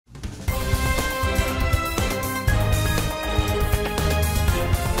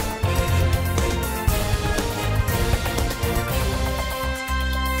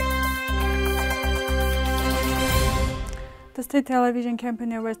State television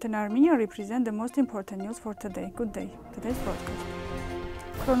campaign in Western Armenia represents the most important news for today. Good day. Today's broadcast.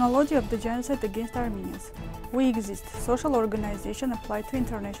 Chronology of the genocide against Armenians. We exist. Social organization applied to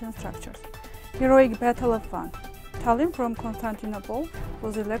international structures. Heroic Battle of Van. Talin from Constantinople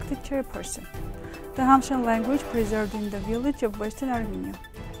was elected chairperson. The Hamshen language preserved in the village of Western Armenia.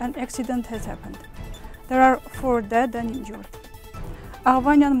 An accident has happened. There are 4 dead and injured.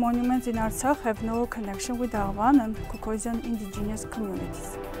 Aghvanian monuments in Artsakh have no connection with Aghvan and Caucasian indigenous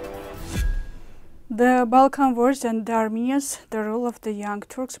communities. The Balkan Wars and the Armenians, the rule of the young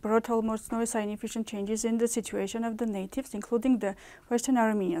Turks, brought almost no significant changes in the situation of the natives, including the Western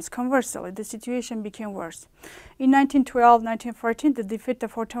Armenians. Conversely, the situation became worse. In 1912-1914, the defeat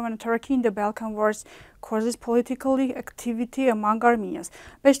of Ottoman Turkey in the Balkan Wars causes political activity among Armenians.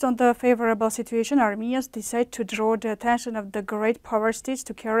 Based on the favorable situation, Armenians decide to draw the attention of the great power states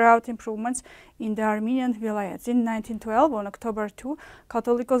to carry out improvements in the Armenian vilayets. In 1912, on October 2,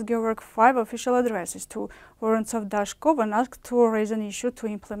 Catholicos gave 5 official addresses to Vorontsov Dashkov and asked to raise an issue to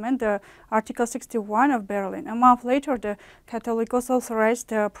implement the Article 61 of Berlin. A month later, the Catholicos authorized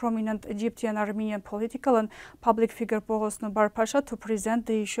the prominent Egyptian Armenian political and public figure Boghos Nubar Pasha to present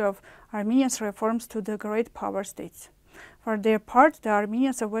the issue of Armenians' reforms to the great power states. For their part, the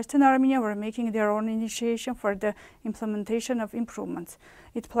Armenians of Western Armenia were making their own initiation for the implementation of improvements.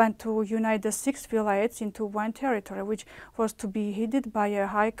 It planned to unite the 6 vilayets into one territory, which was to be headed by a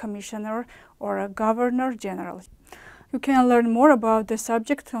high commissioner or a governor general. You can learn more about the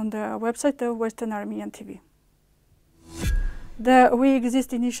subject on the website of Western Armenian TV. The We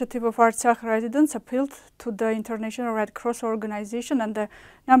Exist initiative of Artsakh residents appealed to the International Red Cross organization and a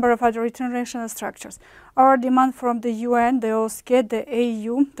number of other international structures. Our demand from the UN, the OSCE, the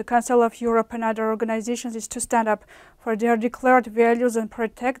AU, the Council of Europe and other organizations is to stand up for their declared values and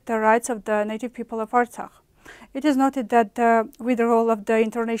protect the rights of the native people of Artsakh. It is noted that the withdrawal of the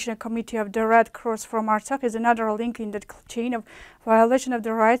International Committee of the Red Cross from Artsakh is another link in the chain of violation of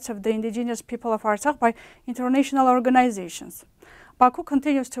the rights of the indigenous people of Artsakh by international organizations. Baku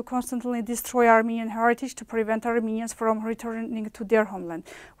continues to constantly destroy Armenian heritage to prevent Armenians from returning to their homeland.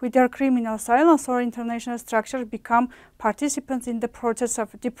 With their criminal silence, our international structures become participants in the process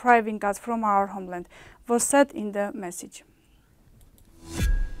of depriving us from our homeland, was said in the message.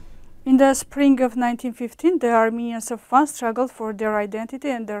 In the spring of 1915, the Armenians of Van struggled for their identity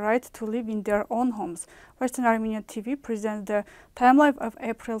and the right to live in their own homes. Western Armenian TV presents the timeline of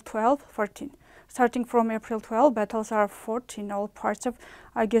April 12-14. Starting from April 12, battles are fought in all parts of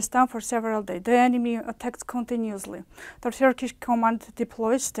Aghestan for several days. The enemy attacks continuously. The Turkish command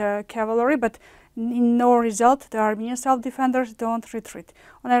deploys the cavalry, but in no result, the Armenian self-defenders don't retreat.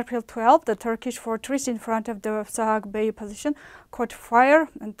 On April 12, the Turkish fortress in front of the Sahak Bay position caught fire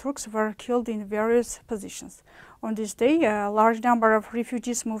and Turks were killed in various positions. On this day, a large number of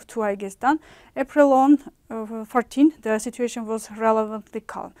refugees moved to Aghestan. April 14, the situation was relatively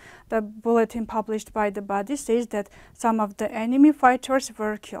calm. The bulletin published by the body says that some of the enemy fighters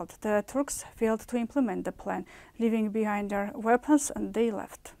were killed. The Turks failed to implement the plan, leaving behind their weapons, and they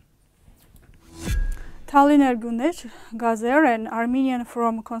left. Talin Gazer, an Armenian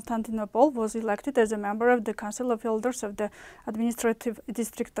from Constantinople, was elected as a member of the Council of Elders of the administrative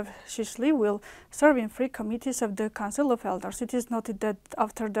district of Shishli, will serve in 3 committees of the Council of Elders. It is noted that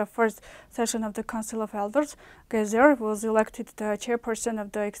after the first session of the Council of Elders, Gazer was elected the chairperson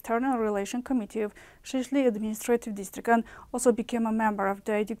of the External Relations Committee of Shishli Administrative District and also became a member of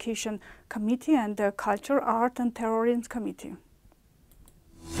the Education Committee and the Culture, Art and Tourism Committee.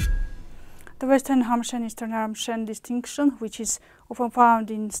 The Western Hamshen Eastern Hamshen distinction, which is often found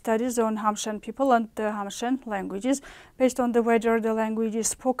in studies on Hamshen people and the Hamshen languages, based on whether the language is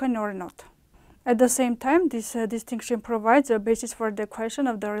spoken or not. At the same time, this distinction provides a basis for the question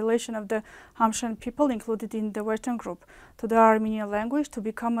of the relation of the Hamshen people included in the Western group to the Armenian language to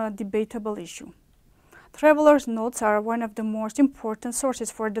become a debatable issue. Travelers' notes are one of the most important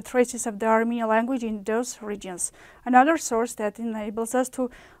sources for the traces of the Armenian language in those regions. Another source that enables us to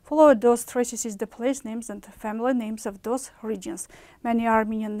follow those traces is the place names and family names of those regions. Many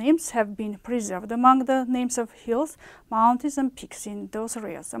Armenian names have been preserved, among the names of hills, mountains and peaks in those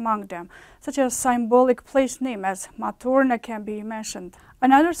areas. Among them, such a symbolic place name as Maturna can be mentioned.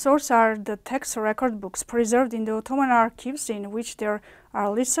 Another source are the text record books preserved in the Ottoman archives, in which there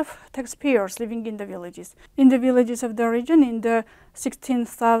are lists of taxpayers living in the villages. In the villages of the region, in the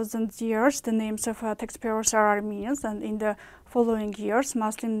 16,000 years, the names of taxpayers are Armenians, and in the following years,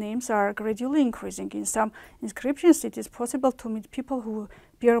 Muslim names are gradually increasing. In some inscriptions, it is possible to meet people who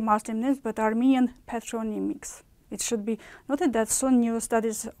bear Muslim names but Armenian patronymics. It should be noted that soon new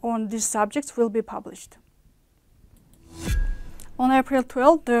studies on these subjects will be published. On April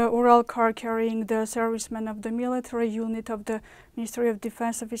 12, the Ural car carrying the servicemen of the military unit of the Ministry of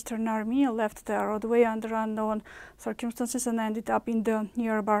Defense of Eastern Armenia left the roadway under unknown circumstances and ended up in the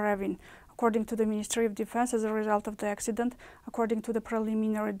nearby ravine. According to the Ministry of Defense, as a result of the accident, according to the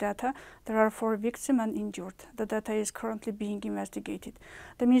preliminary data, there are 4 victims and injured. The data is currently being investigated.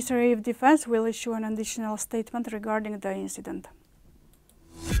 The Ministry of Defense will issue an additional statement regarding the incident.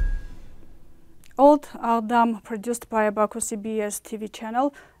 Old Aldam, produced by Baku CBS TV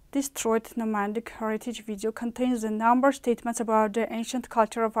channel, Destroyed Nomadic Heritage video contains a number of statements about the ancient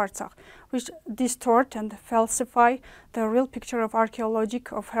culture of Artsakh, which distort and falsify the real picture of archaeology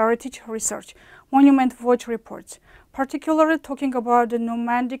of heritage research. Monument Watch reports, particularly talking about the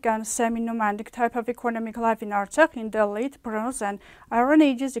nomadic and semi-nomadic type of economic life in Artsakh in the late Bronze and Iron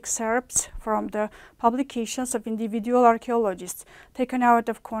Ages. Excerpts from the publications of individual archaeologists taken out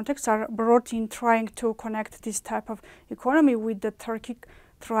of context are brought in trying to connect this type of economy with the Turkic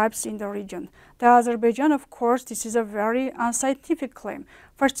tribes in the region. The Azerbaijan, of course, this is a very unscientific claim.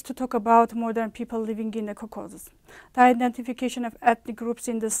 First, to talk about modern people living in the Caucasus. The identification of ethnic groups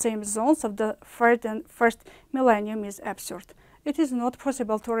in the same zones of the third and first millennium is absurd. It is not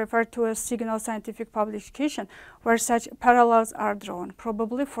possible to refer to a single scientific publication where such parallels are drawn.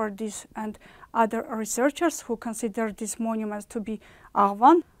 Probably for this and other researchers who consider these monuments to be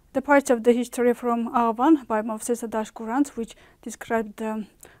Aghvan, the parts of the history from Aghvan by Moses Adashkurant, which described the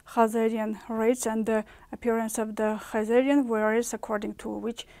Khazarian raids and the appearance of the Khazarian warriors, according to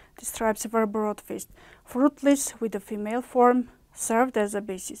which these tribes were broad-faced, fruitless with a female form, served as a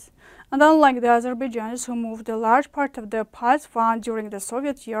basis. And unlike the Azerbaijanis, who moved a large part of the piles found during the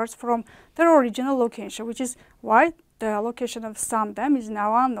Soviet years from their original location, which is why the location of some of them is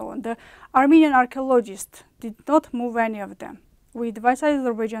now unknown, the Armenian archaeologists did not move any of them. We advise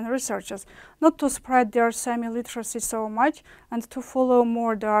Azerbaijan researchers not to spread their semi-literacy so much and to follow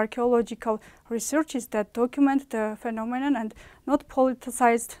more the archaeological researches that document the phenomenon and not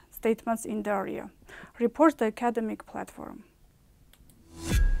politicized statements in the area. Reports the academic platform.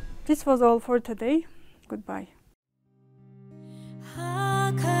 This was all for today. Goodbye.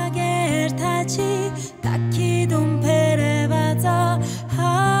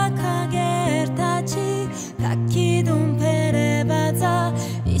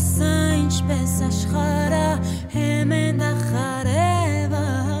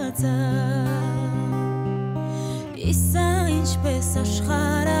 Issa inch pes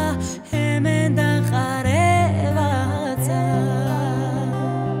ashkhara hemen